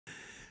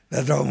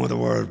Let's open with a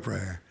word of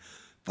prayer.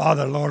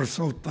 Father, Lord, I'm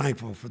so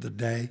thankful for the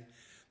day.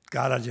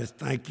 God, I just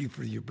thank you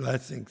for your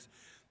blessings.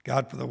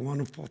 God, for the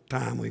wonderful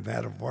time we've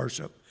had of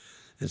worship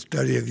and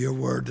study of your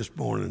word this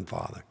morning,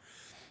 Father.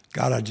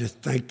 God, I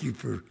just thank you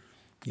for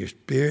your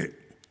spirit,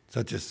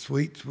 such a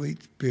sweet,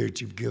 sweet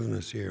spirit you've given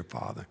us here,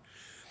 Father.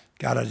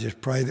 God, I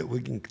just pray that we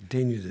can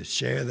continue to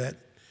share that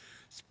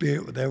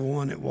spirit with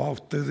everyone that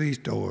walks through these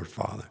doors,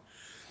 Father.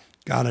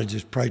 God, I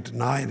just pray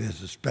tonight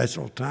is a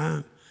special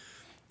time.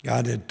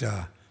 God,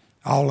 that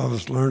all of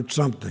us learn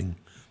something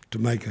to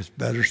make us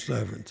better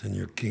servants in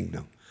your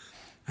kingdom.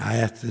 I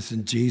ask this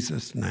in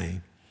Jesus'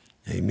 name.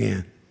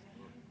 Amen.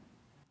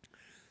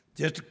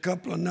 Just a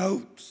couple of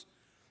notes.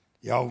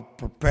 Y'all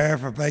prepare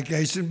for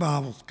Vacation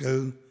Bible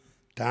School.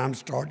 Time to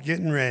start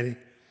getting ready.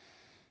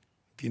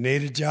 If you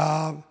need a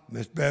job,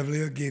 Miss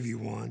Beverly will give you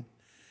one.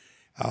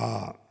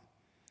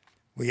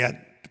 We got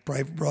to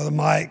pray for Brother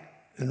Mike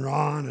and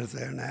Ron as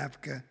they're in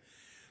Africa.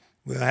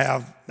 We'll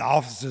have, the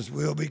offices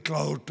will be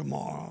closed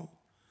tomorrow.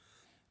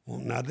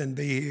 Won't nothing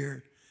be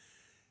here.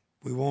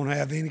 We won't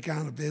have any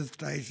kind of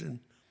visitation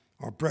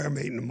or prayer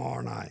meeting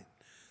tomorrow night.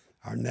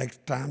 Our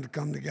next time to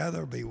come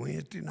together will be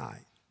Wednesday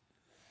night.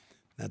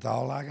 That's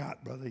all I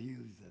got, Brother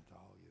Hughes. That's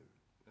all you.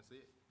 That's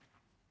it. That's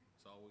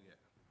all we got.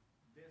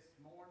 This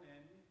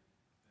morning,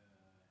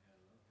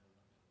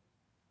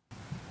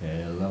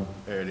 hello.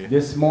 There it is.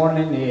 This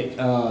morning,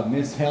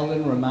 Miss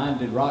Helen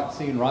reminded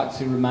Roxy, and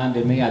Roxy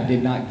reminded me I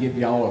did not give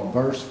y'all a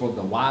verse for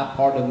the Y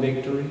part of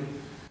victory.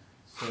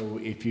 So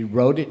if you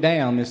wrote it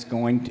down,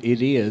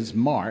 it is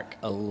Mark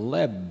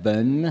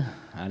 11,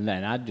 and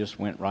then I just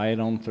went right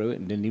on through it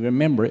and didn't even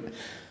remember it.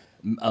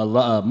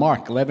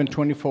 Mark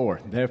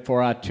 11:24.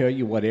 Therefore I tell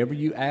you, whatever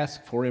you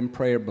ask for in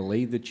prayer,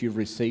 believe that you've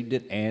received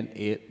it, and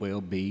it will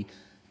be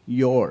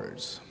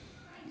yours.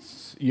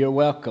 You're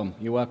welcome.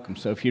 You're welcome.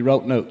 So if you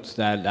wrote notes,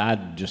 I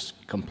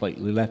just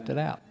completely left it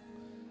out.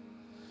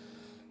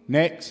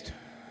 Next.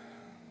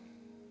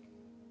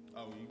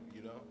 Oh,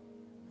 you know?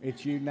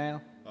 It's you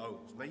now? Oh,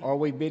 it's me? Or are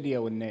we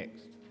videoing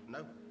next?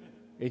 No.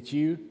 It's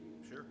you?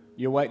 Sure.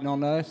 You're waiting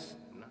on us?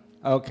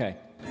 No. Okay.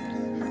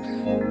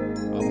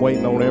 I'm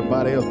waiting on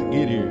everybody else to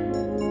get here.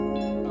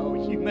 Oh,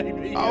 you may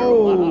be here.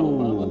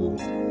 Oh,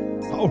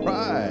 all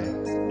right.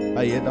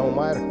 Hey, it don't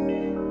matter.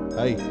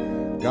 Hey,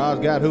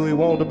 God's got who he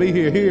wants to be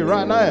here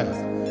right now.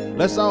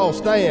 Let's all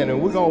stand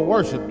and we're going to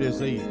worship this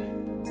evening.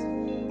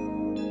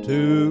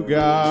 To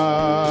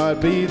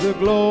God be the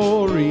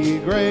glory,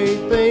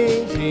 great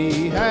things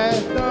he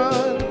has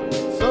done.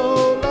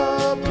 So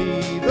loved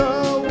he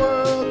the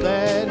world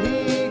that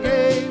he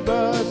gave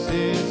us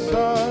his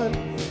Son,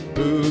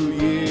 who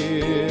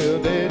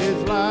yielded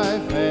his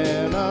life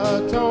and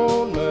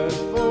atonement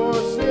for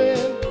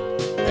sin,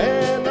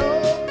 and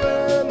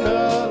opened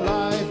the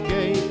life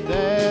gate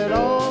that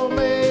all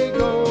may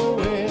go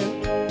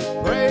in.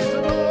 Praise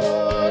the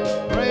Lord,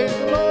 praise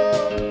the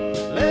Lord,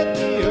 let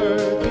the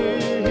earth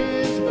hear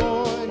his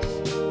voice.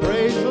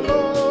 Praise the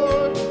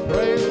Lord,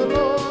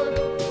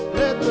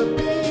 let the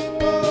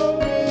people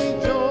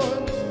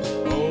rejoice.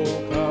 Oh,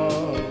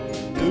 come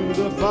to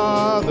the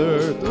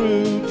Father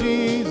through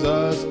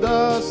Jesus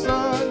the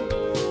Son,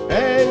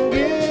 and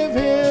give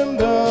him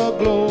the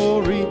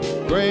glory,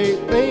 great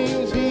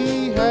things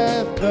he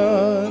hath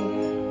done.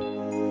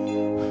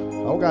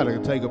 I gotta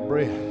take a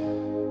breath.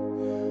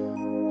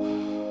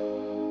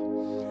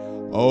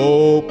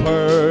 Oh,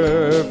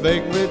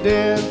 perfect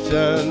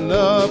redemption,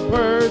 the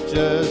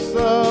purchase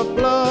of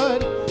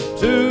blood,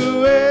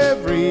 to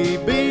every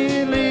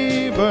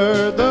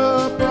believer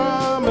the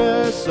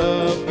promise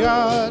of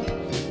God.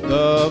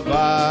 The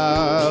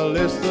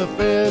vilest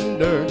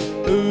offender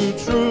who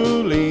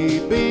truly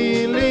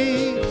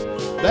believes,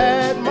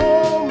 that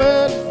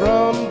moment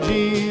from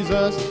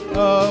Jesus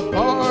a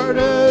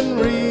pardon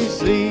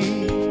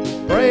receives.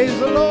 Praise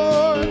the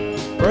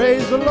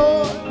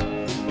Lord,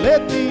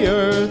 let the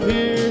earth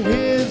hear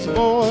his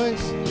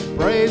voice.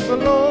 Praise the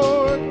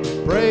Lord,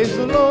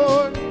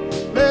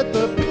 let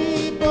the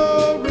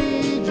people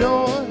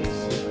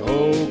rejoice.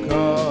 Oh,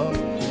 come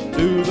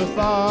to the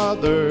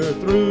Father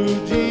through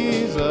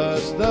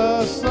Jesus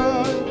the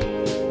Son,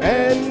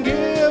 and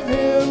give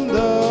him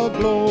the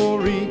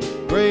glory,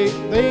 great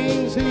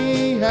things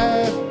he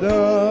hath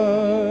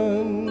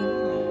done.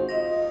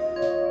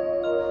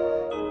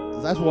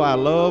 That's why I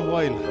love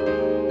Wayland.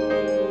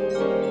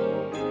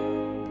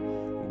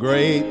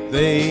 Great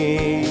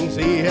things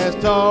he has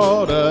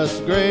taught us,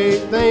 great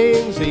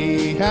things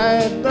he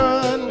hath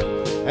done,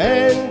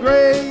 and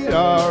great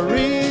our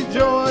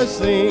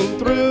rejoicing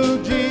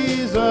through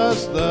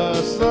Jesus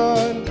the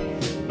Son.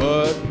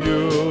 But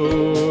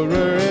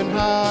purer and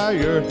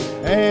higher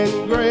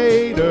and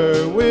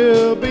greater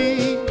will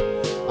be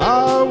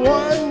our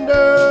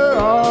wonder,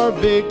 our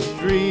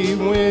victory,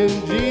 when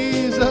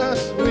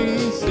Jesus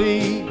we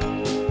see.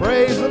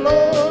 Praise the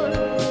Lord,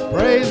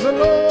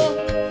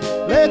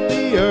 let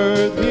the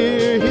earth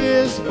hear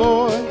his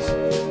voice.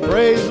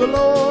 Praise the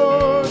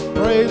Lord,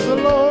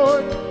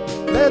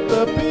 let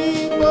the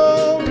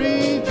people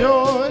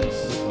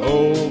rejoice.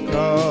 Oh,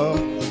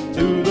 come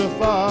to the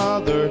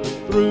Father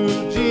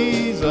through Jesus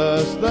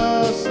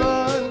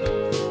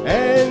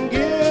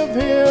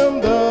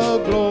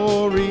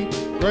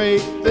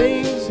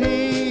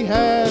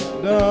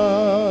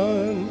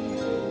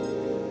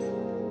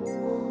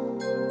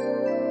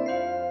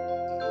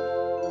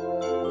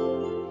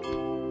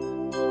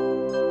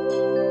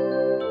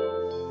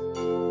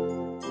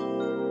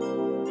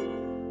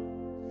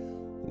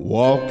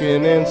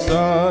Walking in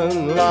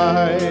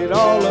sunlight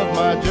all of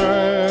my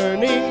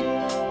journey,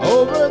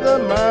 over the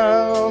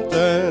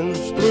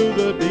mountains, through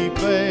the deep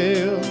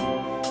vale.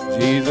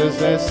 Jesus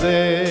has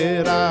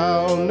said,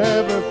 I'll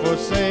never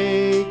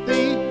forsake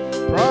thee,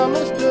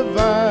 promise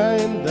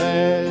divine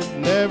that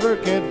never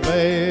can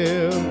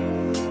fail.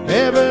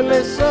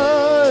 Heavenly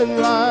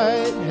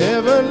sunlight,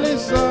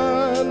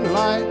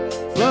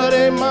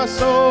 flooding my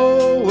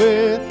soul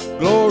with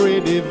glory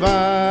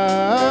divine.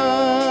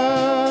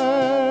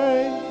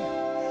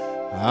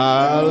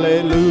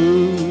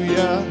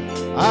 Hallelujah,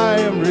 I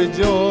am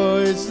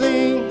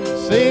rejoicing,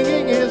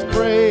 singing his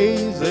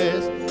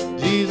praises,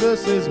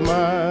 Jesus is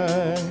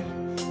mine.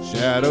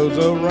 Shadows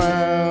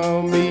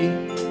around me,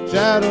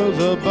 shadows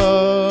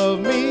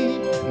above me,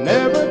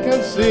 never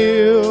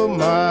conceal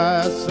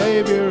my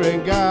Savior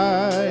and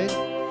guide.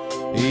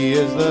 He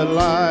is the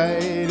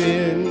light,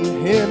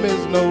 in him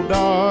is no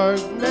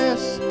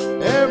darkness,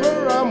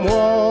 ever I'm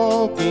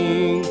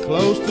walking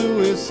close to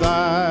his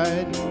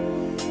side.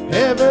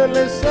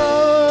 Heavenly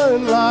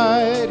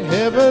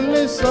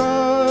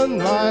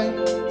sunlight,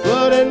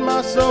 flooding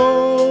my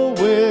soul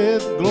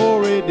with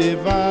glory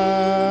divine.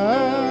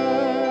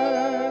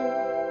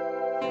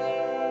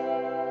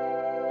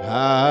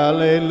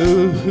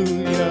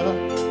 Hallelujah,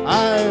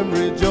 I am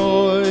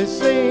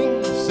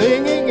rejoicing,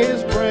 singing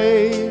his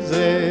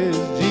praises,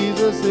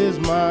 Jesus is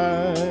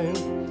mine.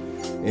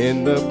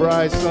 In the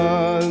bright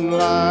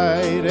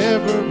sunlight,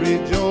 ever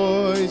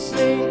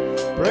rejoicing,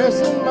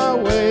 pressing my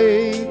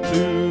way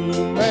to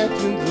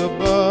mansions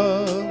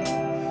above,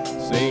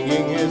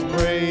 singing his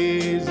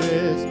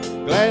praises,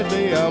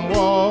 gladly I'm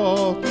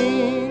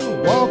walking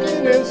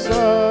in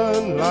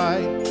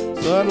sunlight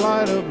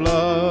of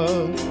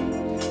love.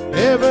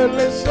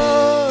 Heavenly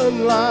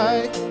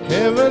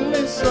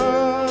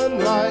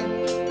sunlight,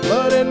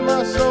 flooding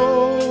my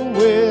soul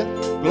with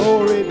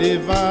glory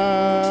divine.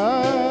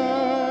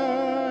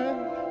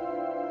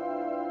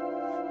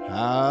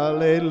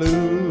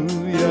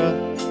 Hallelujah,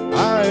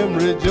 I am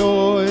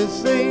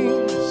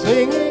rejoicing,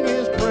 singing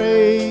his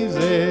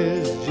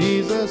praises,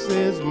 Jesus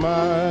is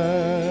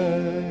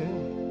mine.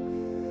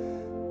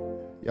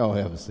 Y'all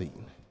have a seat.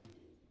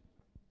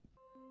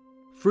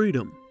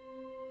 Freedom,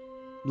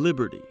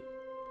 liberty.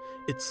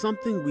 It's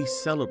something we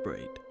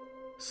celebrate,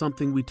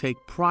 something we take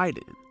pride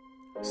in,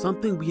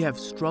 something we have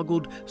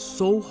struggled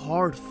so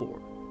hard for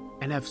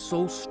and have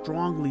so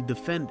strongly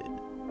defended.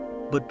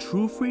 But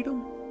true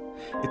freedom,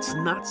 it's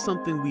not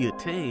something we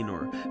attain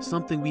or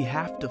something we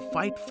have to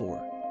fight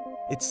for.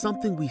 It's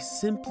something we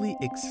simply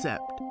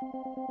accept.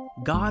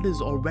 God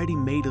has already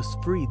made us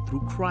free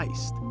through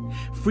Christ,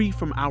 free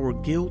from our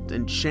guilt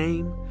and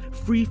shame,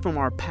 free from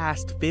our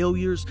past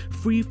failures,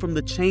 free from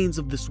the chains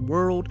of this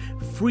world,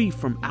 free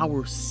from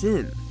our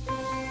sin.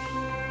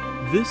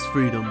 This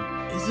freedom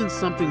isn't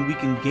something we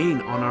can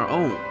gain on our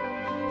own.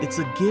 It's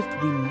a gift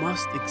we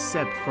must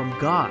accept from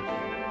God.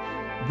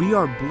 We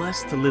are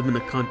blessed to live in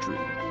a country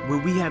where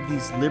we have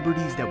these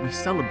liberties that we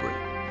celebrate,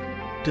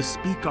 to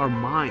speak our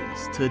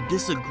minds, to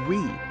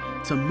disagree,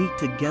 to meet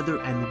together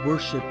and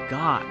worship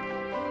God.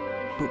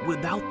 But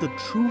without the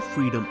true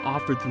freedom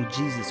offered through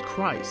Jesus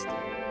Christ,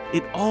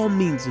 it all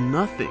means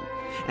nothing,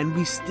 and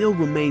we still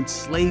remain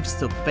slaves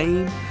to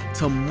fame,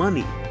 to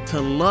money, to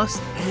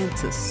lust, and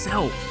to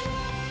self.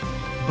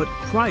 But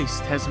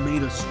Christ has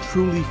made us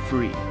truly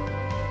free,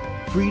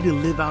 free to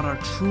live out our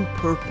true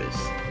purpose,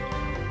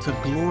 to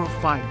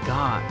glorify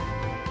God.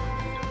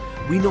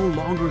 We no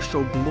longer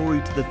show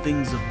glory to the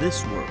things of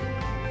this world.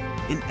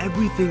 In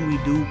everything we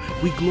do,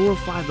 we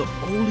glorify the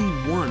only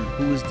one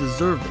who is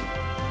deserving.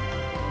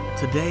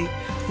 Today,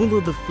 full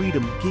of the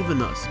freedom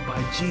given us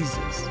by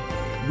Jesus,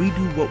 we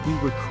do what we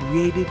were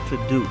created to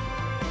do.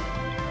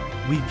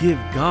 We give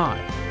God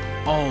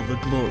all the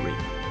glory.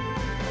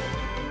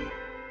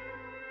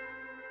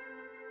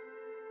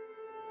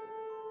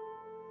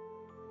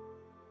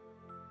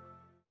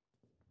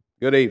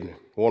 Good evening,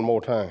 one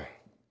more time.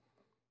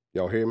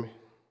 Y'all hear me?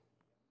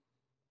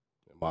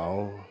 Am I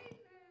on?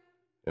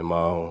 Am I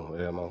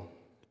on? Am I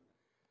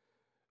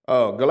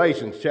on?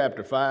 Galatians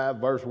chapter 5,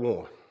 verse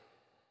 1.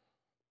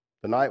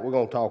 Tonight we're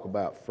going to talk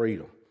about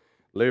freedom,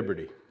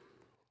 liberty.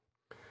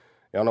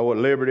 Y'all know what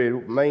liberty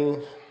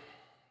means?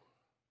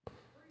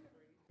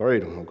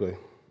 Freedom, okay.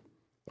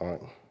 All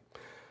right.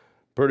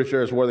 Pretty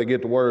sure it's where they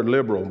get the word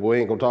liberal, but we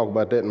ain't going to talk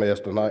about that mess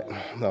tonight.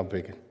 No, I'm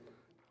picking.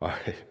 All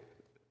right.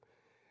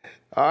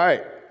 All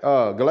right.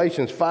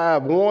 Galatians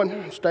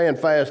 5:1. Stand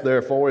fast,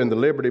 therefore, in the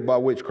liberty by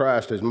which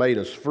Christ has made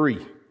us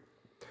free.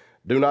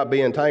 Do not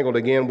be entangled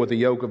again with the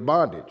yoke of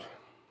bondage.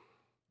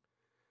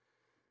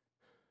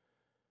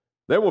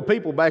 There were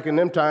people back in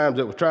them times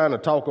that were trying to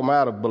talk them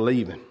out of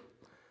believing,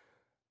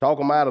 talk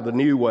them out of the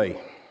new way.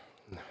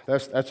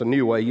 That's a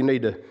new way. You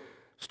need to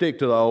stick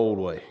to the old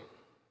way.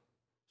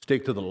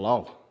 Stick to the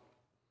law.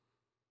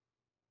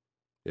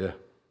 Yeah.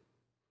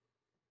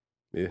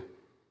 Yeah.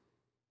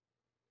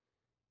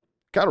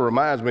 Kind of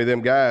reminds me of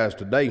them guys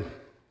today.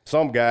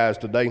 Some guys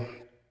today,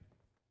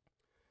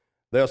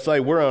 they'll say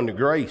we're under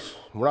grace.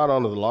 We're not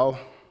under the law.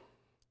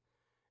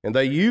 And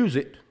they use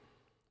it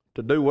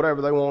to do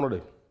whatever they want to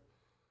do.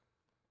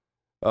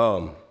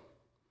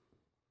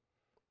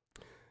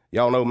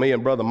 Y'all know me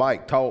and Brother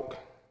Mike talk.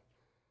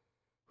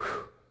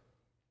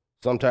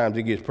 Sometimes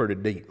it gets pretty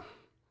deep.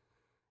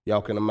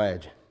 Y'all can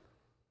imagine.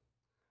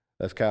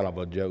 That's kind of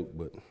a joke,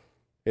 but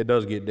it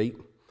does get deep.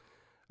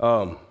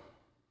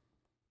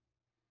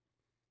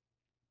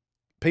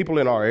 People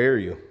in our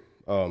area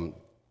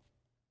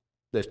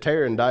that's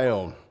tearing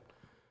down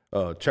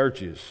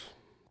churches,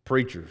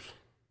 preachers,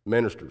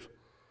 ministers,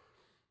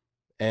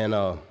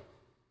 and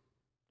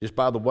just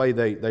by the way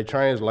they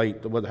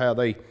translate how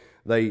they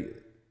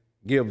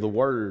give the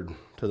word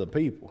to the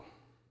people,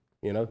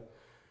 you know.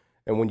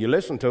 And when you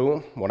listen to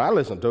them, when I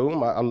listen to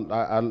them,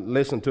 I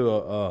listen to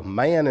a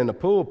man in the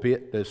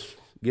pulpit that's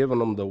giving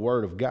them the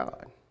word of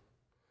God.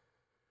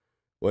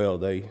 Well,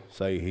 they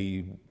say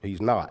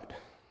he's not.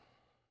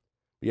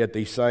 Yet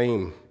these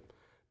same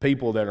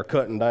people that are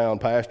cutting down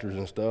pastors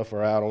and stuff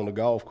are out on the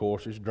golf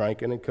courses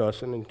drinking and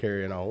cussing and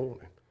carrying on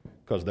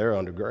because they're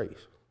under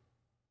grace.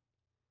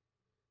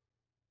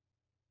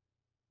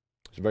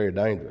 It's very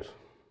dangerous.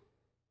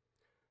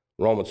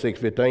 Romans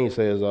 6:15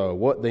 says,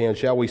 what then?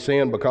 Shall we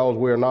sin because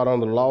we are not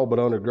under the law but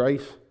under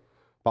grace?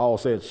 Paul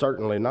said,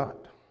 certainly not.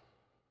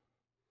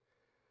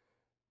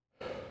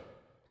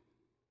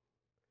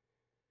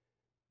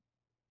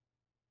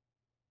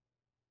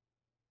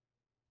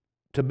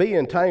 To be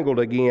entangled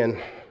again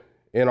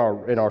in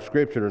our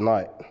scripture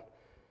tonight,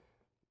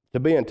 to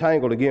be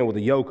entangled again with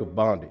the yoke of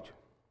bondage.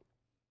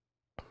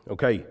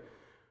 Okay,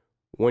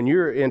 when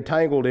you're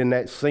entangled in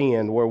that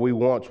sin where we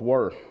once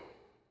were,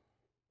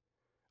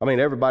 I mean,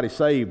 everybody's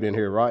saved in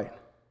here, right?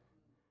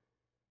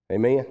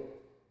 Amen?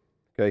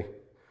 Okay.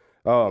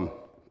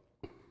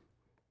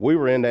 We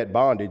were in that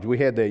bondage. We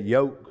had that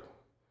yoke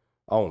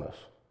on us.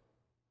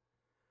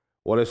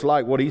 Well, it's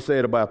like what he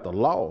said about the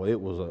law. It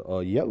was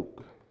a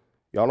yoke.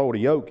 Y'all know what a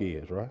yoke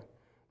is, right?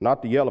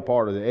 Not the yellow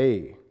part of the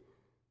egg.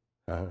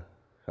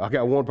 I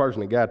got one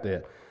person that got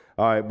that.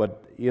 All right,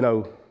 but, you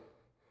know,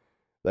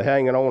 they're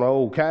hanging on an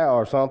old cow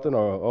or something,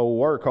 or an old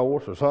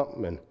workhorse or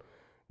something, and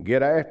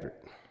get after it.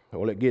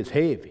 Well, it gets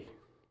heavy.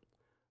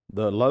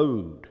 The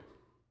load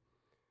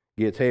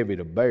gets heavy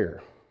to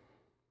bear,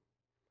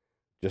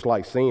 just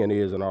like sin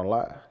is in our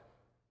life,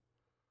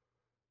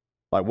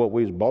 like what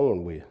we was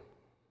born with.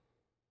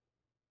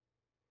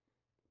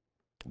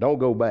 Don't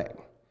go back.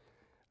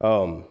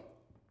 On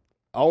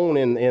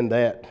in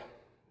that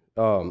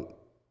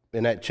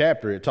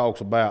chapter, it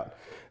talks about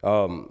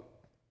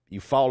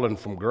you falling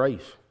from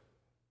grace.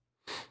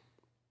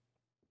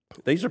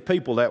 These are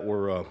people that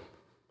were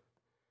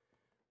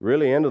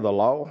really into the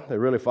law. They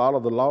really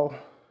followed the law.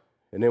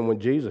 And then when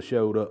Jesus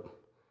showed up,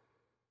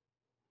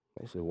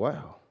 they said,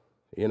 wow,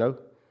 you know,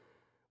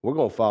 we're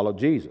going to follow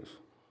Jesus.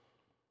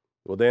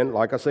 Well, then,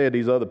 like I said,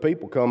 these other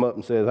people come up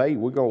and says, hey,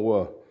 we're going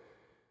to,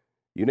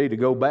 you need to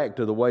go back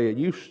to the way it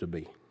used to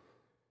be.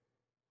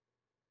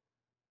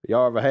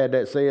 Y'all ever had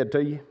that said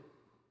to you?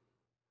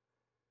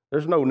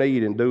 There's no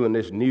need in doing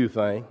this new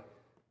thing.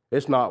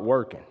 It's not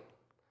working.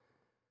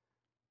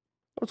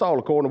 It's all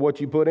according to what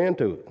you put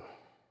into it.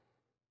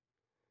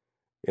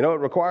 You know,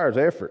 it requires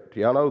effort.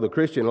 Y'all know the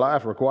Christian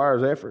life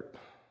requires effort.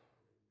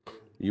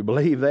 You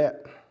believe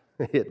that?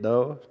 It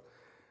does.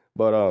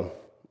 But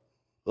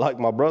like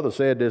my brother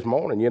said this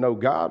morning, you know,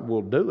 God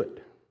will do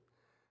it.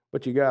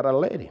 But you got to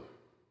let him.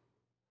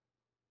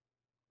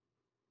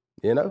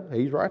 You know,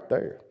 he's right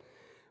there.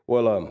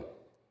 Well,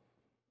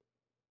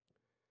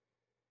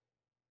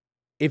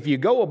 if you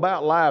go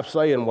about life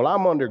saying, well,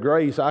 I'm under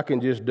grace, I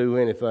can just do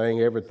anything,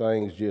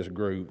 everything's just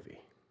groovy.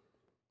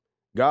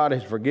 God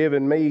has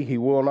forgiven me. He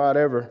will not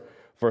ever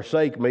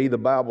forsake me, the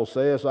Bible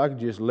says, so I can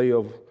just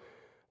live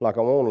like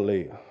I want to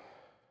live.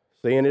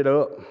 Seeing it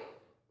up.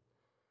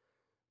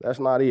 That's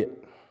not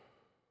it.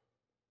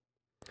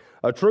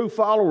 A true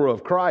follower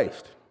of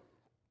Christ,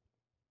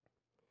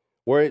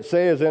 where it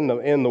says in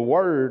the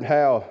Word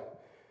how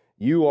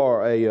you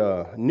are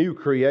a new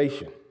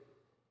creation.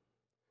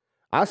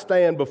 I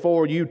stand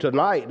before you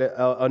tonight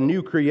a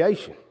new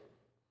creation.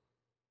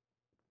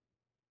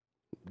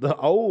 The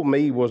old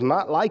me was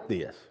not like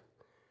this.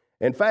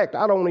 In fact,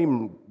 I don't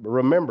even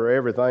remember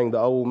everything the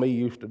old me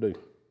used to do.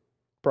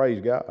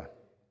 Praise God.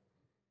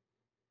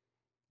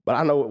 But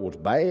I know it was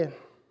bad.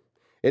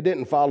 It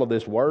didn't follow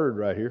this word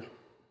right here.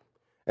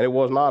 And it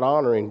was not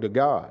honoring to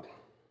God.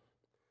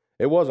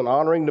 It wasn't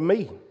honoring to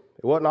me.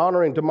 It wasn't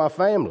honoring to my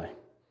family.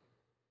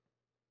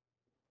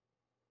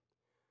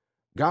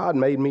 God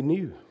made me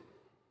new.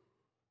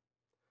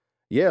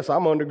 Yes,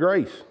 I'm under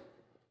grace.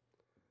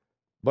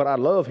 But I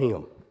love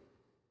him.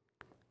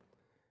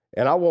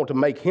 And I want to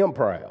make him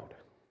proud.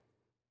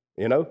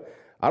 You know,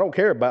 I don't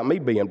care about me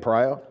being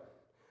proud.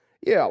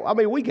 Yeah, I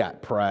mean, we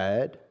got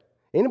pride.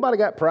 Anybody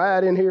got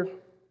pride in here?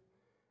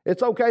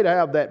 It's okay to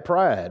have that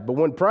pride, but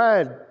when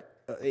pride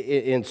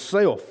in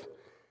self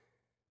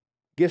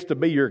gets to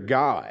be your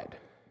God,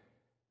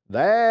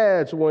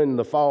 that's when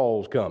the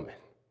fall's coming.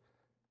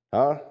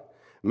 Huh?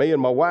 Me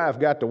and my wife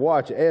got to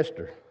watch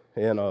Esther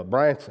in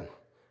Branson,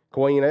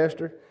 Queen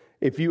Esther.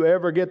 If you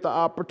ever get the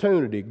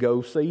opportunity,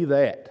 go see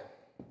that.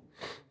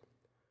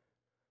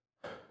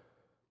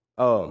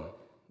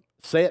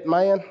 set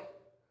man,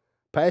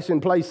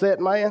 Passion Play set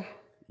man,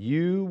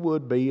 you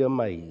would be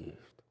amazed.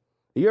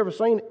 You ever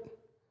seen it?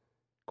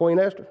 Queen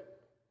Esther?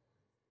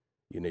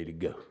 You need to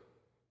go.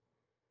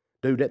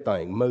 Dude, that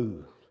thing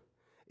moves.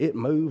 It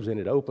moves and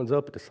it opens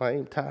up at the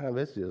same time.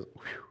 It's just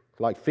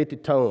like 50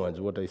 tons,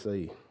 what they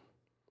say.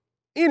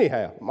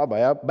 Anyhow, my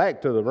bad,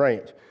 back to the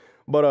ranch.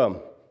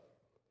 But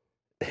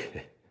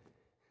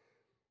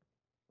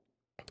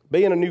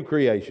being a new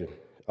creation,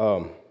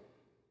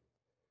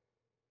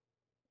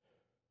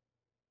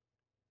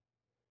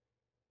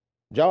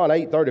 John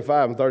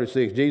 8:35 and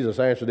 36, Jesus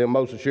answered them,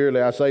 most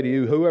assuredly I say to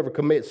you, whoever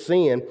commits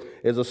sin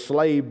is a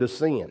slave to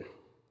sin.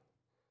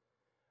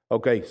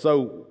 Okay,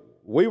 so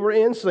we were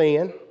in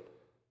sin.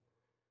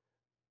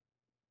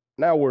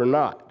 Now we're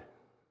not.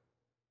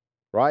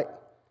 Right?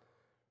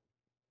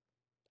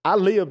 I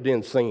lived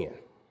in sin.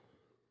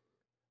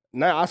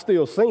 Now I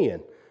still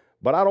sin,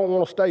 but I don't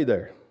want to stay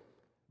there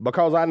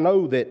because I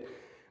know that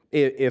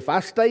if I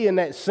stay in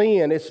that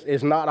sin,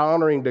 it's not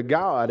honoring to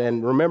God.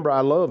 And remember,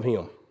 I love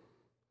Him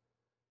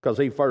because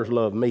He first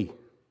loved me.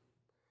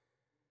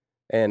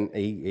 And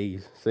He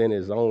sent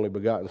His only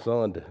begotten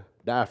Son to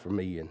die for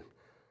me and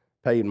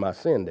paid my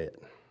sin debt.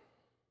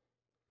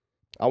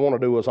 I want to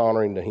do what's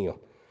honoring to Him.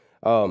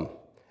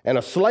 And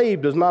a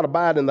slave does not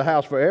abide in the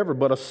house forever,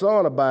 but a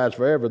son abides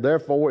forever.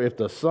 Therefore, if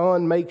the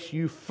Son makes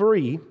you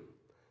free,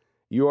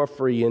 you are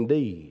free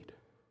indeed.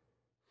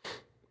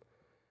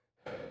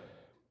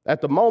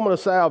 At the moment of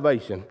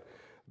salvation,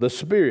 the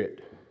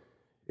Spirit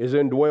is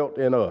indwelt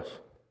in us.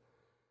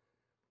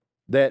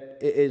 That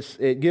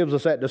it gives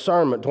us that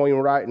discernment between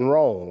right and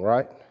wrong,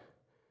 right?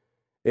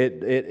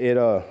 It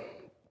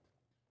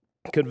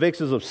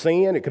convicts us of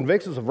sin. It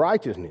convicts us of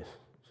righteousness.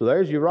 So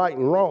there's your right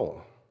and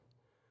wrong.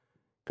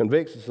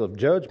 Convicts us of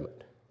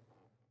judgment.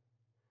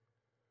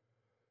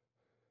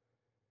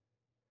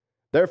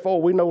 Therefore,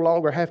 we no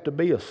longer have to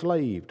be a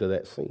slave to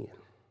that sin.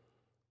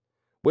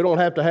 We don't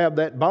have to have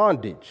that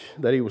bondage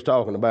that he was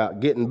talking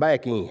about, getting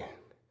back in.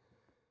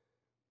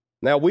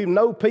 Now, we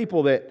know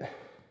people that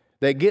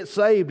get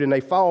saved and they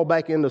fall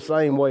back in the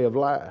same way of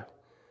life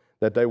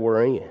that they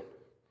were in.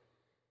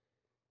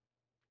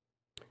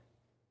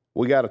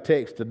 We got a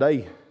text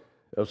today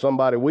of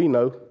somebody we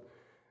know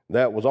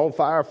that was on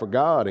fire for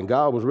God, and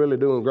God was really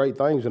doing great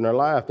things in their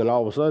life, and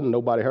all of a sudden,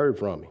 nobody heard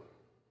from him.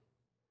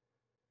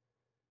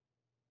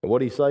 And what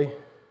did he say?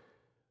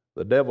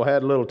 The devil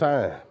had a little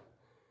time,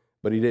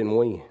 but he didn't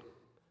win.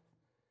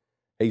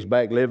 He's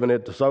back living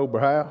at the sober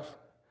house.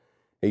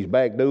 He's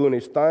back doing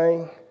his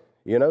thing,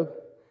 you know.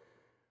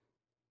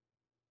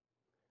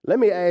 Let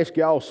me ask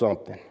y'all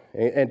something,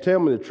 and tell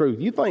me the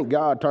truth. You think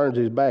God turns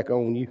his back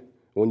on you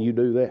when you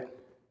do that?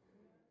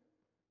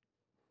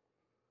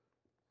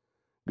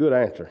 Good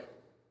answer.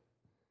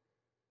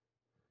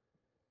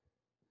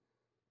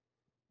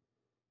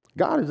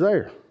 God is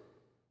there.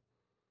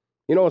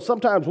 You know,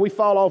 sometimes we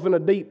fall off in a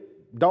deep,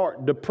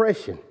 dark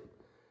depression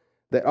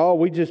that, oh,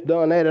 we just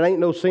done that. It ain't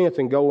no sense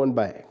in going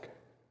back.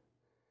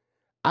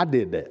 I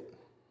did that.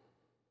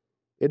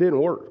 It didn't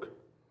work.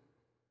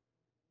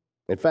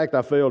 In fact,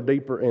 I fell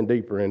deeper and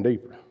deeper and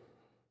deeper.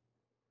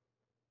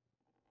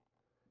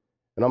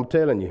 And I'm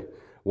telling you,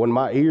 when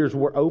my ears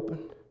were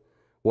opened,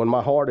 when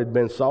my heart had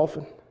been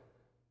softened,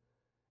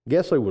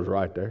 guess who was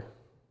right there?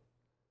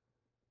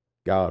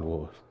 God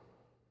was.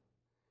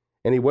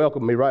 And he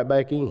welcomed me right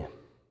back in.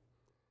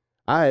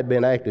 I had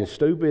been acting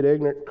stupid,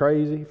 ignorant,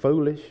 crazy,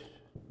 foolish,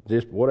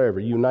 just whatever,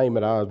 you name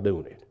it, I was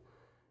doing it.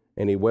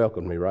 And he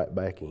welcomed me right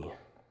back in.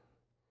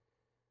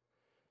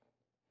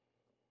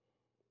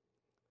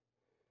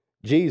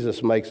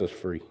 Jesus makes us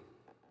free.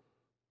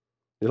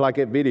 It's like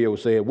that video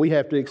said, we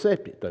have to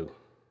accept it though.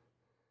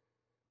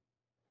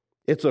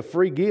 It's a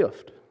free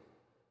gift.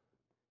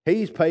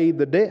 He's paid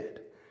the debt.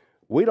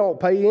 We don't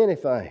pay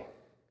anything.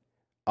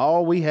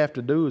 All we have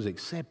to do is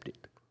accept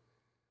it.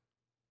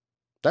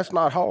 That's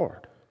not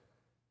hard.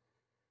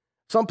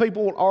 Some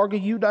people will argue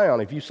you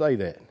down if you say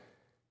that.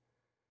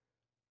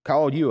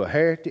 Call you a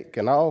heretic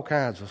and all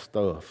kinds of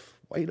stuff.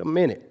 Wait a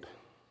minute.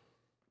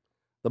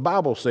 The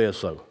Bible says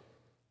so.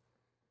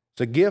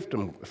 It's a gift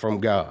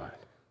from God.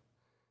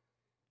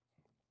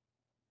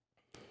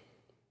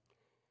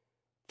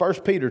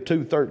 1 Peter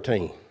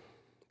 2:13.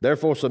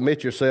 Therefore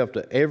submit yourself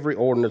to every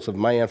ordinance of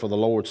man for the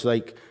Lord's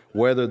sake,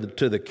 whether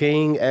to the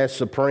king as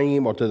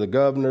supreme, or to the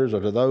governors,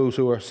 or to those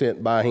who are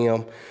sent by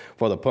him,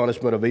 for the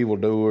punishment of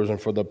evildoers and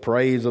for the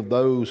praise of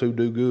those who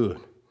do good.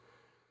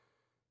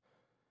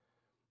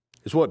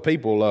 It's what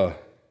people,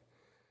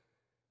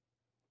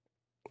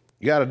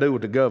 you got to do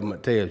what the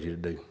government tells you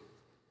to do.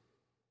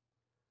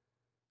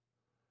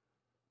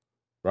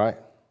 Right?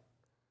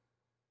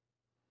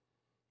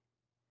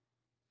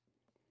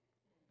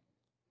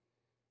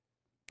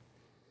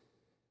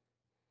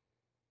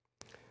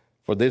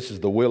 For this is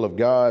the will of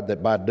God,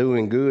 that by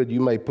doing good you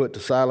may put to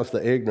silence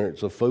the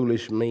ignorance of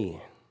foolish men.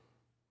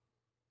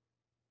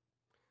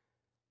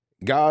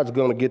 God's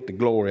going to get the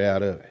glory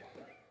out of it.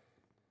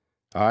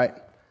 All right?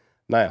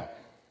 Now,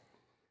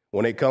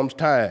 when it comes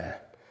time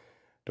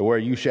to where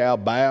you shall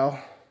bow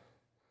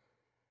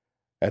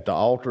at the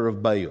altar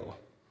of Baal.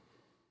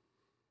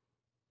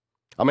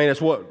 I mean,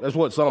 that's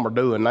what some are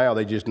doing now.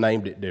 They just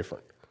named it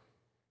different.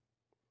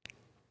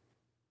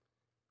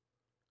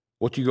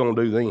 What you going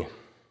to do then?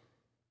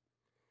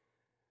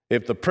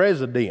 If the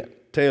president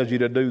tells you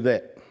to do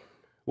that,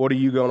 what are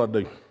you going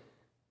to do?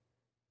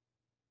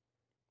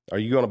 Are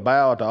you going to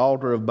bow at the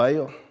altar of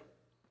Baal?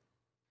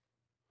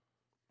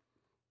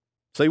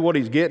 See what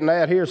he's getting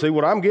at here? See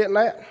what I'm getting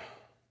at?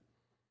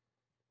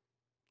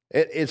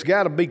 It's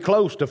got to be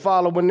close to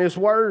following this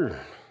word.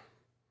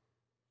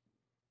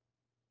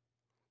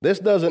 This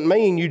doesn't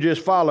mean you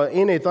just follow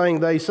anything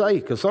they say,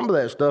 because some of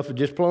that stuff is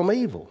just plumb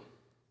evil.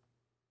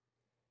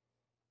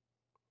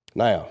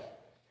 Now,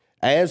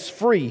 as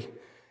free,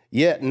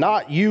 yet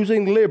not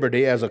using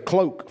liberty as a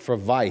cloak for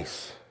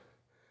vice,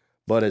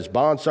 but as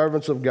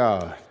bondservants of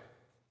God.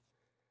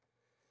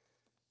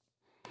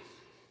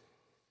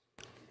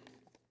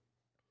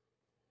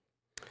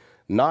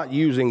 Not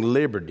using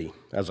liberty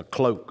as a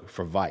cloak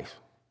for vice.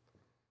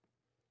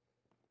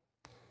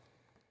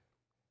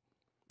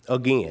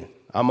 Again,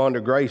 I'm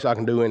under grace, I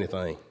can do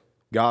anything.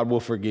 God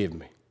will forgive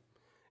me.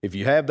 If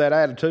you have that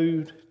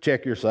attitude,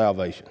 check your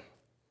salvation.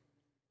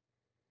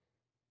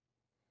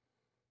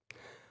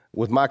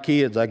 With my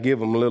kids, I give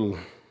them a little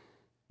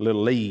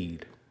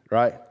lead,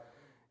 right?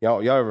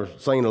 Y'all ever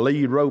seen a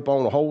lead rope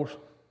on a horse?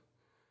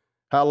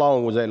 How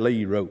long was that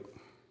lead rope?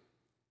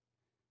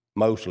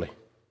 Mostly.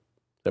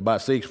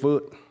 About 6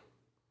 foot.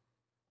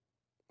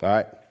 All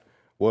right.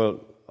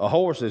 Well, a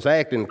horse that's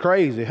acting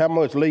crazy, how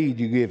much lead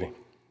you give him?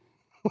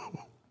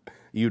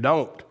 You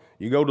don't.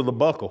 You go to the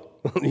buckle,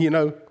 you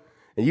know,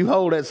 and you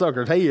hold that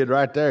sucker's head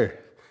right there.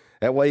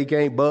 That way he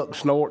can't buck,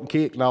 snort, and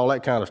kick, and all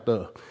that kind of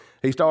stuff.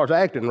 He starts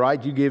acting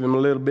right, you give him a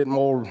little bit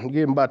more, you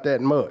give him about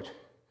that much.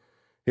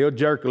 He'll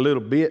jerk a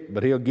little bit,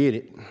 but he'll get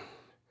it.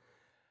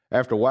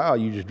 After a while,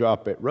 you just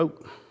drop that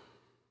rope.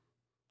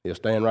 He'll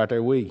stand right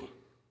there with you.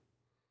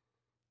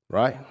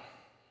 Right?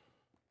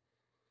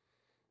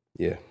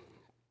 Yeah.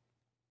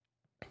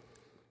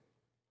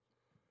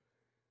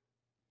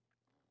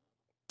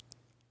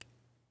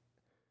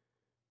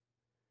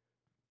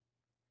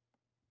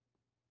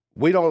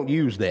 We don't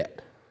use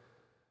that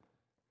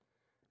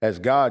as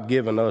God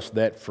given us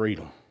that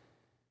freedom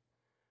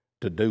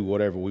to do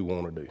whatever we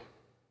want to do.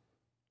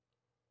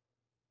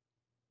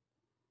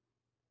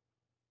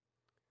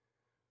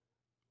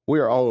 We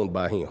are owned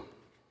by Him.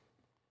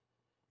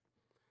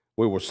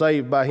 We were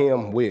saved by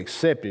Him. We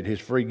accepted His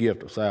free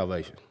gift of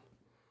salvation.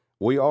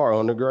 We are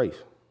under grace.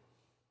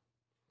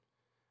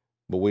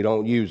 But we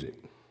don't use it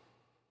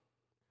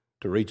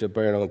to reach up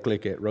there and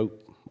unclick that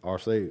rope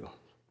ourselves.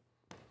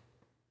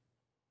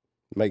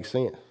 Makes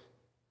sense?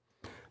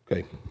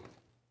 Okay.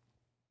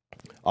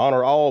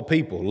 Honor all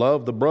people.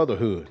 Love the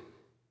brotherhood.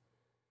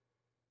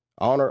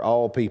 Honor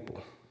all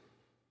people.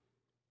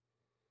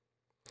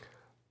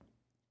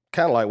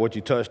 Kind of like what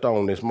you touched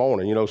on this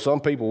morning. You know,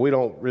 some people we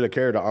don't really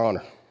care to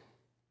honor.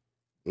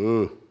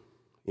 You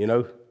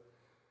know,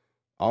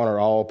 honor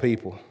all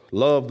people.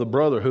 Love the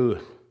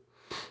brotherhood.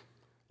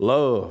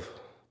 Love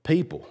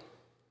people.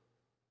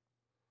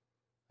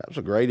 That was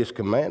the greatest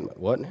commandment,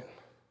 wasn't it?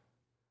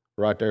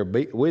 Right there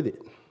with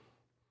it.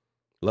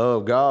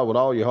 Love God with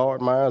all your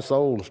heart, mind,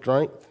 soul, and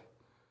strength.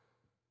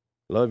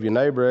 Love your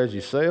neighbor as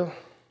yourself.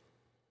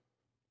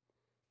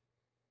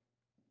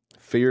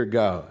 Fear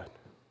God.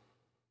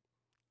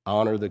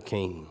 Honor the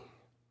king.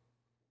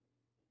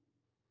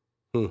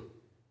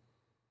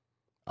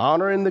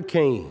 Honoring the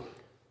king.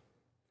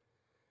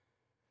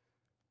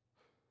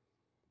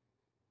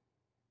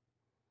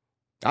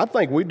 I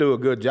think we do a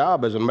good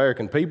job as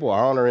American people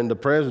honoring the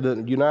President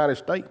of the United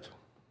States.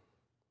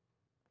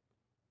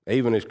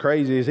 Even as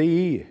crazy as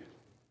he is.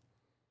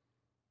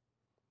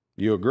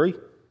 You agree?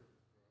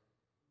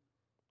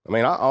 I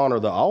mean, I honor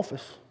the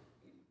office.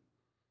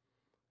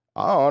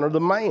 I honor the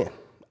man.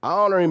 I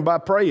honor him by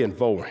praying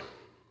for him.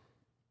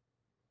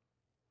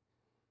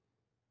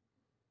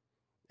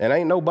 And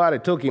ain't nobody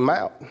took him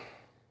out.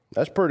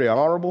 That's pretty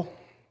honorable.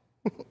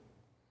 But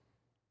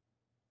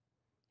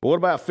what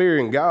about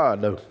fearing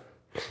God, though?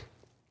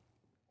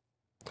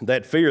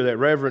 That fear, that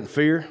reverent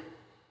fear.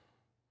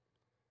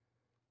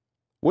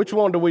 Which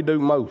one do we do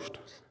most?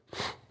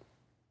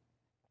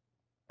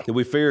 Do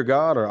we fear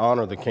God or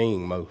honor the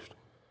king most?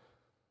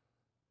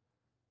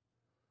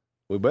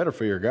 We better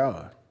fear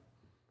God.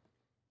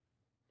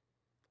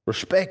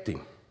 Respect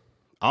him.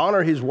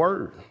 Honor his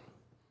word.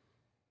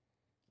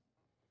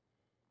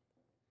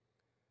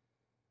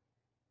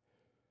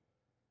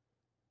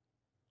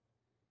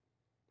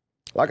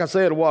 Like I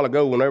said a while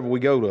ago, when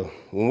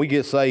we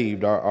get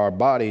saved, our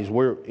bodies,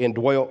 we're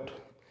indwelt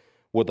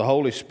with the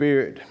Holy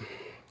Spirit.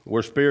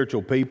 We're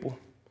spiritual people.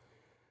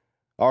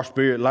 Our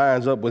spirit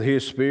lines up with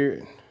his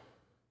spirit,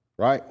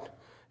 right?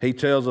 He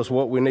tells us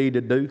what we need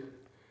to do.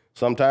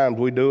 Sometimes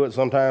we do it,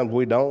 sometimes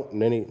we don't, and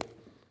then he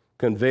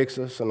convicts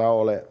us and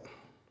all that.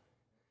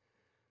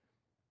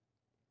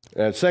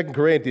 And 2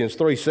 Corinthians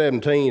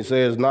 3:17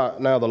 says,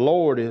 Now the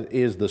Lord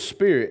is the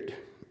Spirit,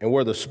 and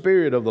where the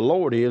Spirit of the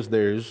Lord is,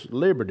 there's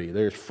liberty,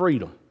 there's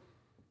freedom.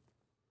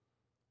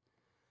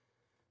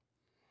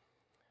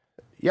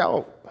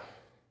 Y'all,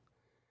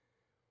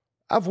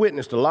 I've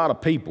witnessed a lot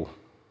of people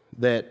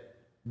that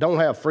don't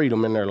have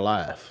freedom in their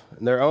life.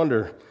 They're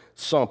under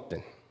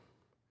something,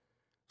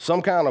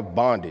 some kind of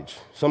bondage,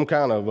 some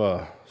kind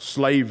of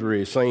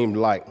slavery, it seemed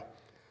like,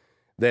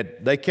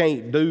 that they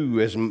can't do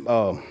as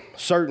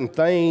certain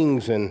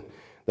things, and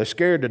they're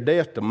scared to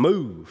death to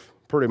move,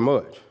 pretty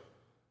much.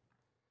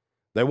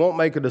 They won't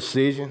make a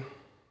decision.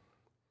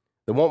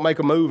 They won't make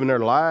a move in their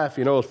life,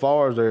 you know, as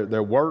far as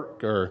their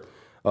work or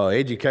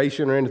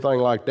education or anything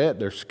like that.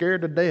 They're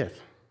scared to death.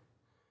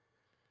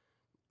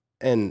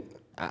 And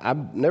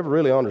I've never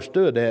really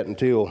understood that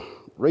until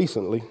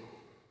recently.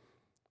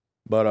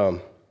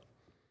 But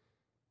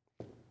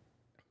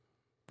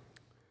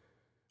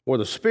where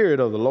the Spirit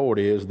of the Lord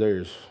is,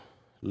 there's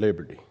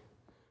liberty,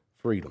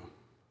 freedom.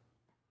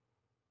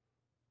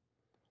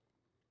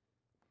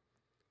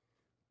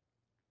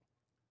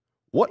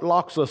 What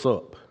locks us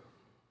up?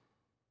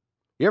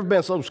 You ever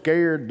been so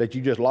scared that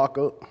you just lock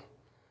up?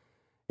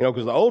 You know,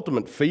 because the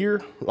ultimate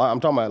fear, I'm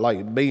talking about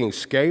like being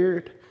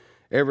scared,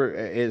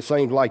 it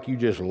seems like you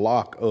just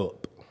lock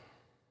up.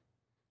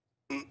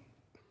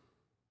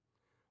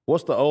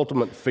 What's the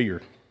ultimate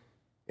fear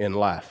in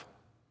life?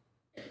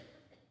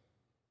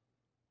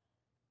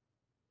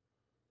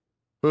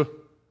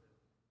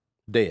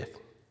 Death.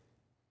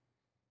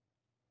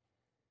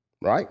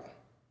 Right?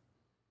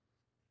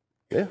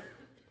 Yeah.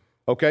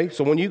 Okay,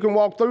 so when you can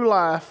walk through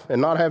life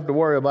and not have to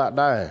worry about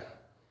dying,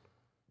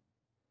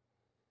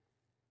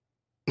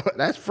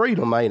 that's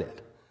freedom, ain't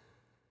it?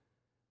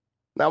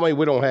 Now, I mean,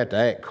 we don't have to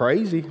act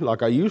crazy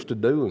like I used to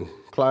do and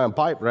climb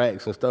pipe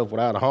racks and stuff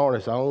without a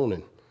harness on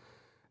and,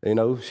 you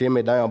know,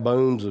 shimmy down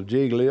booms of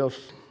jig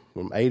lifts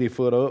from 80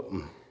 foot up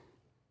and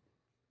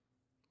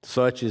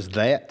such as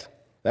that.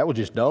 That was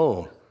just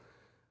dumb.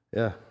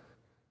 Yeah.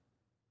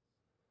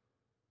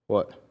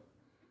 What?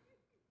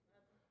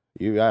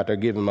 You out there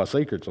giving my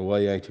secrets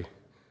away, ain't you?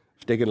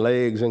 Sticking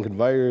legs in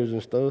conveyors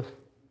and stuff.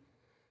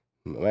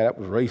 Man, that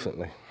was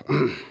recently.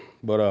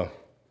 But,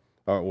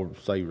 or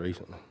say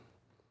recently.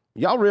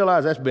 Y'all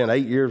realize that's been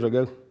 8 years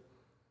ago?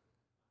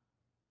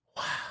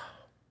 Wow.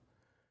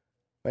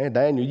 Man,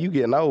 Daniel, you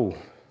getting old.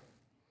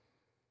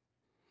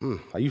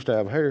 I used to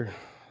have hair.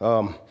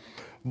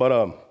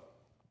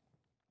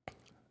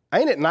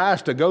 Ain't it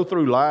nice to go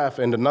through life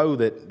and to know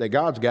that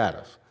God's got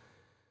us?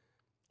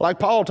 Like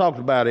Paul talked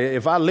about it,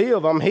 if I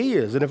live, I'm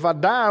his, and if I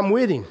die, I'm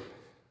with him.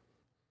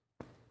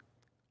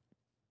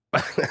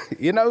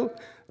 You know,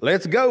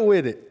 let's go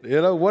with it.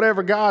 You know,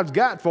 whatever God's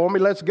got for me,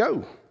 let's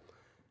go.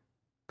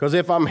 Because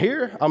if I'm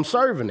here, I'm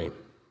serving him.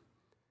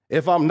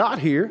 If I'm not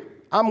here,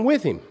 I'm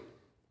with him.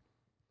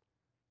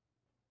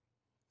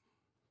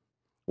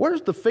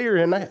 Where's the fear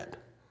in that?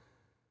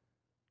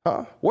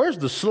 Huh? Where's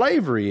the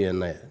slavery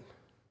in that?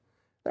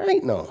 There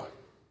ain't none.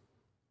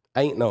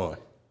 Ain't none.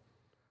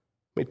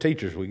 How many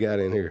teachers we got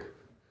in here?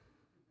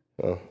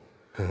 Oh,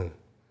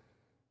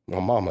 my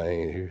mama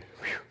ain't here.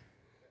 Whew.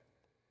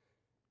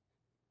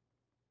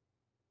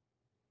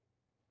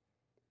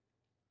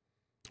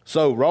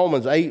 So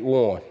Romans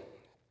 8:1.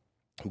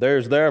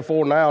 There's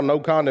therefore now no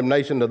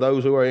condemnation to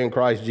those who are in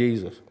Christ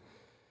Jesus,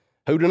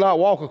 who do not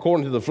walk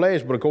according to the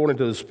flesh, but according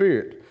to the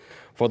Spirit.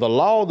 For the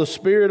law of the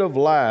Spirit of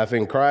life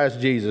in Christ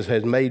Jesus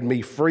has made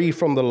me free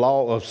from the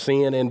law of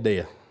sin and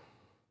death.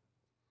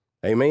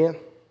 Amen?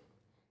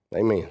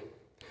 Amen.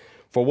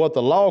 For what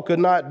the law could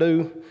not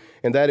do,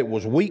 in that it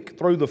was weak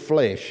through the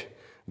flesh,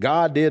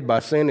 God did by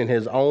sending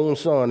his own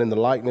Son in the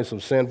likeness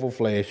of sinful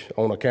flesh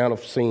on account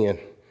of sin.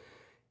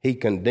 He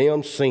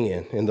condemned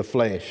sin in the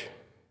flesh,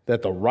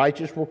 that the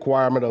righteous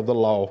requirement of the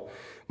law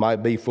might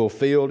be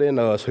fulfilled in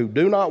us who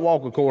do not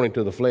walk according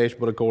to the flesh,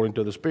 but according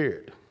to the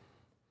Spirit.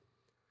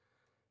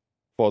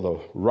 For the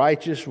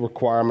righteous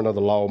requirement of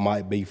the law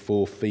might be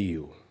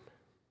fulfilled.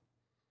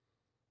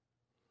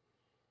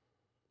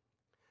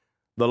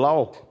 The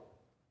law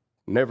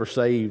never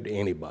saved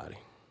anybody.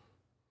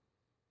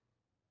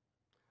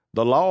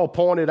 The law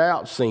pointed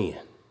out sin.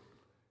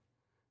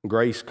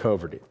 Grace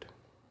covered it.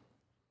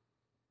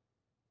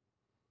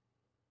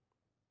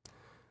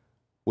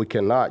 We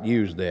cannot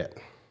use that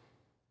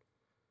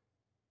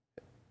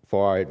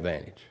for our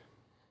advantage.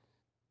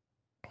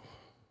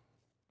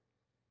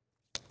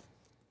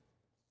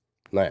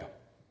 Now,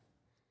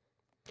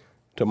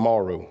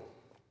 tomorrow,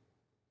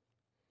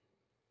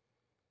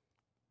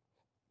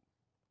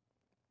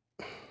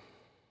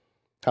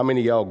 how many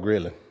of y'all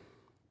grilling?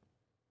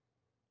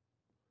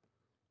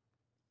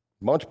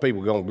 A bunch of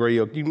people going to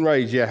grill. You can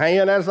raise your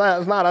hand. That's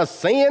not a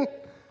sin.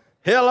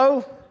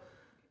 Hello?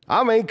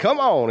 I mean, come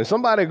on. If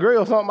somebody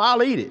grills something,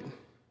 I'll eat it.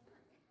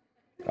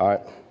 All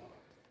right. You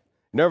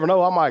never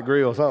know, I might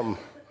grill something.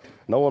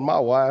 Knowing my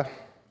wife,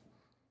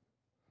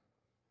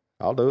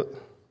 I'll do it.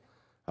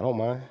 I don't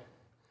mind.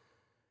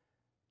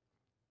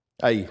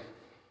 Hey,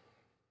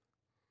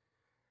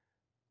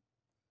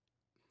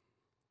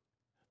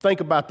 think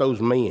about those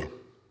men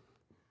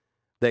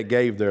that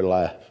gave their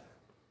life,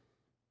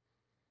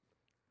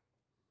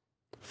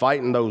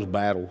 fighting those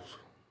battles,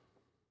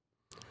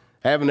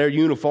 having their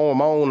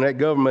uniform on, that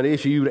government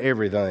issued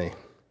everything.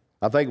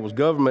 I think it was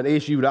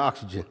government-issued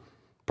oxygen,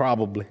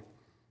 probably.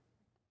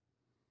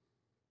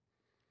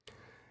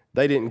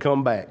 They didn't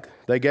come back.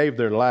 They gave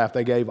their life.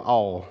 They gave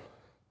all.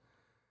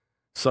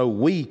 So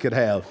we could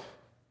have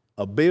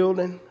a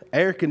building,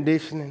 air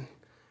conditioning,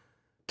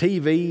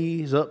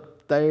 TVs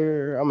up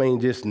there. I mean,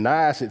 just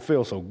nice. It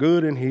feels so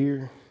good in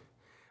here.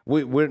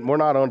 We're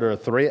not under a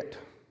threat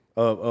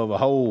of a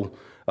whole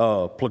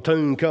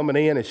platoon coming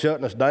in and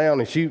shutting us down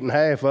and shooting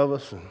half of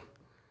us.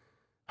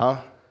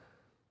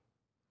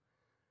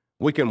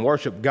 We can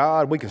worship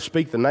God. We can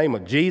speak the name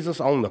of Jesus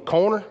on the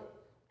corner.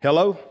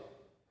 Hello?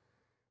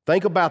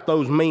 Think about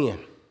those men.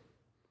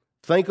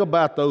 Think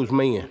about those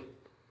men.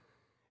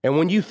 And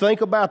when you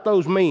think about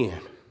those men,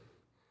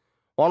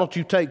 why don't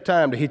you take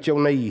time to hit your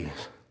knees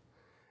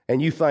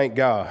and you thank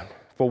God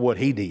for what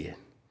he did,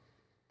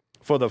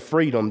 for the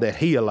freedom that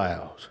he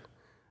allows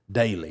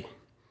daily.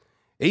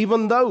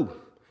 Even though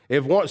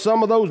if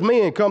some of those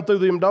men come through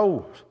them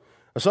doors,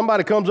 or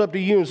somebody comes up to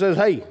you and says,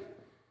 hey,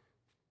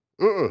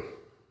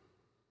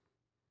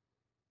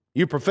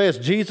 you profess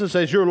Jesus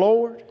as your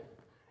Lord?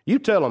 You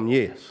tell them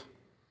yes.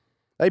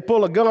 They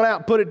pull a gun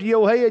out, put it to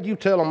your head, you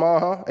tell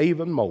them,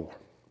 even more.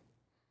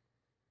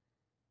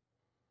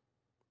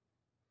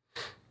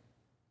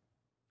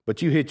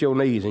 But you hit your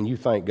knees and you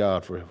thank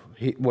God for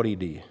what he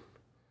did.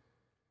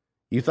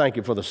 You thank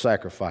him for the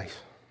sacrifice,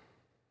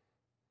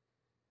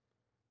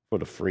 for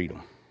the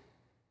freedom,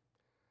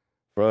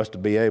 for us to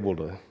be able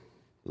to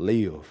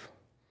live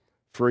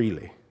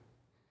freely,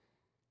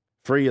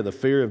 free of the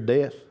fear of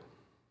death,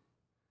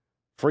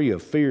 free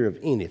of fear of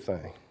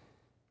anything,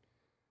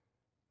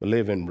 but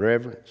live in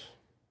reverence,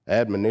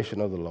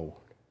 admonition of the Lord.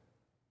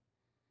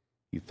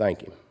 You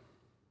thank him.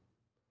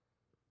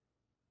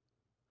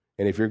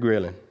 And if you're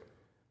grilling,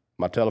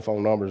 my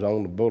telephone number is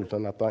on the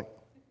bulletin, I think.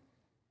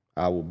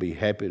 I will be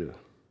happy to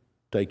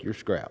take your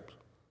scraps.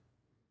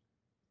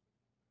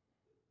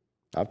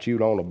 I've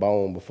chewed on a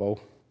bone before.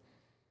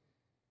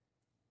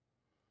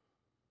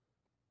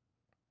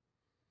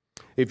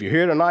 If you're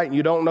here tonight and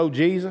you don't know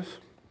Jesus,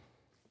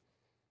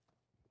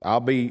 I'll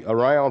be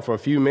around for a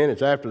few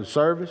minutes after the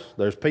service.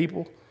 There's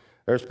people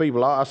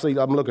I see.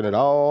 I'm looking at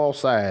all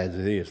sides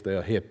of this.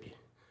 They'll help you.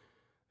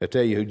 They'll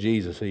tell you who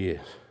Jesus is.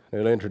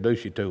 They'll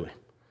introduce you to him.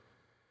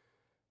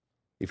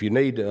 If you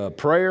need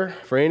prayer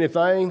for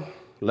anything,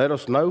 let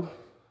us know.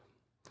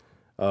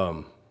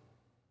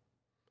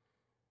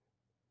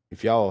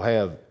 If y'all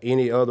have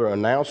any other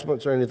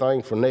announcements or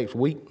anything for next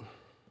week,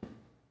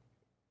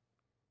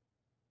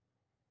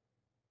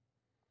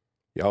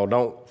 y'all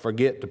don't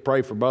forget to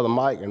pray for Brother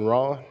Mike and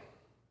Ron.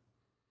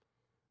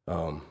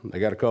 They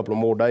got a couple of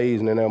more days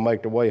and then they'll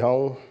make their way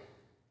home,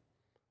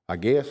 I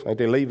guess. Ain't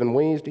they leaving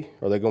Wednesday?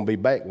 Or are they going to be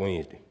back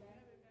Wednesday?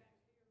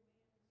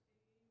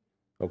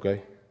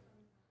 Okay.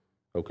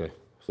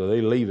 So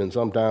they're leaving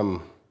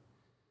sometime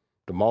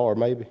tomorrow,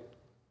 maybe?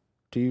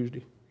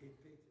 Tuesday?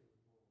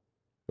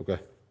 Okay.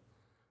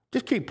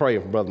 Just keep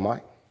praying for Brother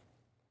Mike.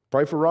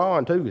 Pray for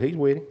Ron, too. He's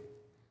with him.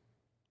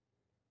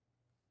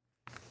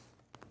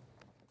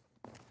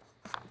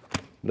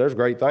 There's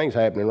great things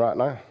happening right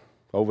now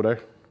over there.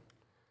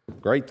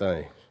 Great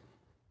things.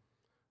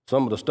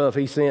 Some of the stuff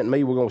he sent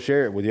me, we're going to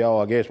share it with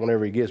y'all, I guess,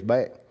 whenever he gets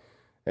back.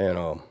 And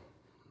I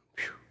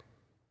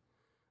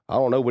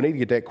don't know, we need to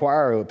get that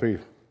choir up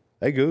here.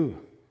 They good.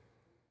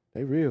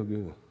 They real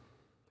good.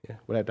 Yeah,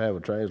 we'd have to have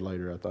a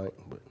translator, I think.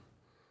 But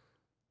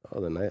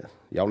other than that,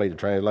 y'all need a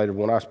translator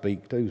when I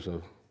speak, too,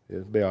 so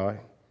it'll be all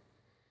right.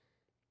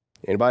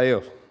 Anybody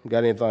else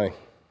got anything?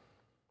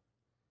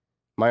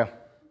 Ma'am?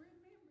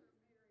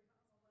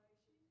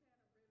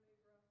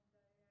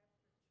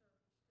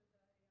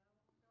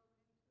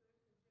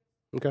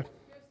 Okay.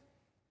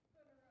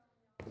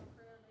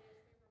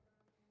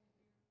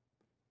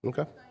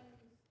 Okay.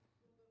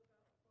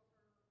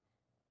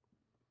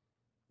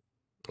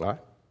 All right.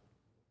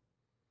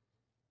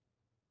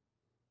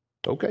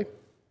 Okay.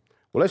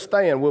 Well, let's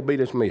stand. We'll be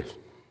dismissed.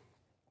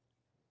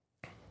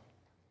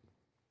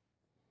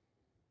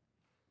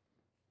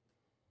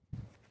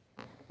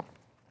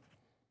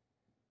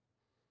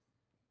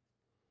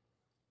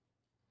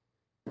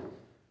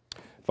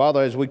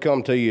 Father, as we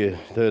come to you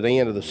to the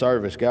end of the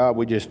service, God,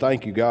 we just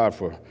thank you, God,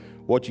 for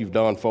what you've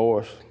done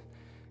for us.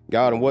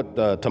 God, and what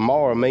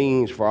tomorrow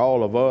means for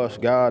all of us,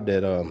 God,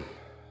 that,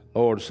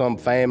 Lord, some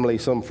family,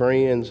 some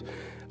friends,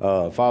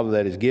 Father,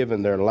 that has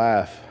given their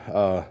life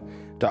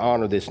to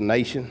honor this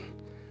nation.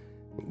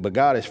 But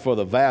God, it's for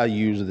the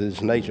values that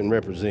this nation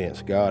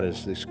represents. God,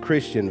 it's this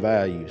Christian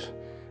values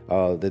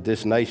that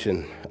this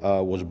nation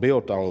was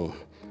built on.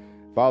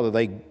 Father,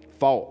 they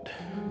fought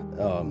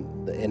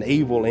an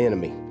evil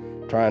enemy,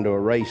 trying to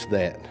erase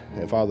that.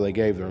 And Father, they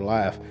gave their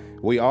life.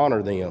 We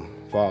honor them,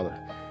 Father.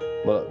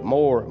 But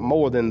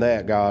more than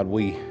that, God,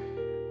 we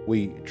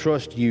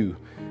trust you.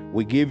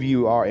 We give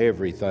you our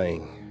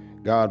everything.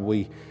 God,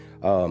 we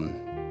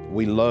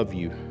love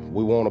you.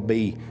 We want to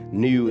be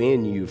new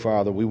in you,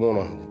 Father. We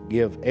want to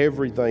give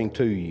everything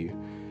to you.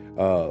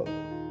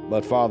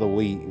 But Father,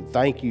 we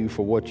thank you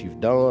for what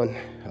you've done,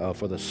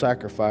 for the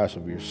sacrifice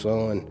of your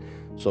Son,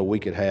 so we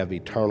could have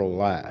eternal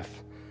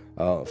life.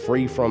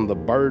 free from the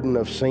burden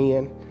of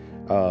sin,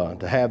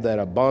 to have that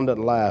abundant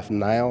life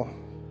now.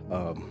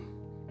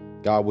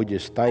 God, we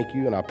just thank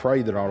you, and I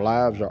pray that our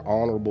lives are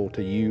honorable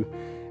to you,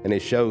 and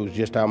it shows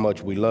just how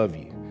much we love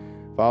you.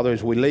 Father,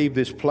 as we leave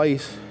this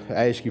place,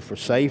 I ask you for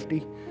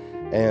safety,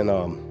 and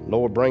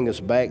Lord, bring us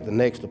back the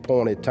next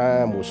appointed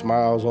time with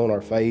smiles on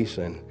our face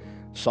and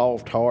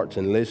soft hearts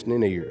and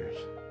listening ears.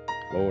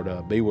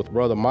 Lord, be with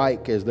Brother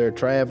Mike as they're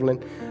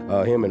traveling,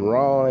 him and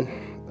Ron.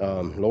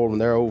 Lord, when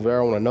they're over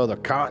there on another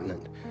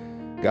continent,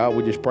 God,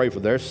 we just pray for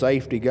their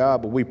safety,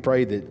 God, but we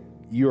pray that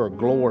you are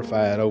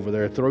glorified over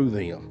there through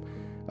them.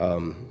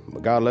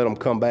 God, let them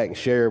come back and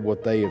share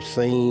what they have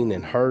seen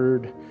and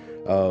heard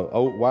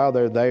while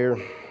they're there.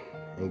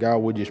 And God,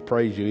 we just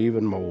praise you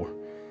even more.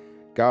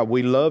 God,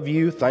 we love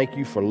you. Thank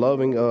you for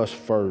loving us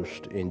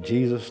first. In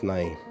Jesus'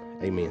 name,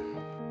 amen.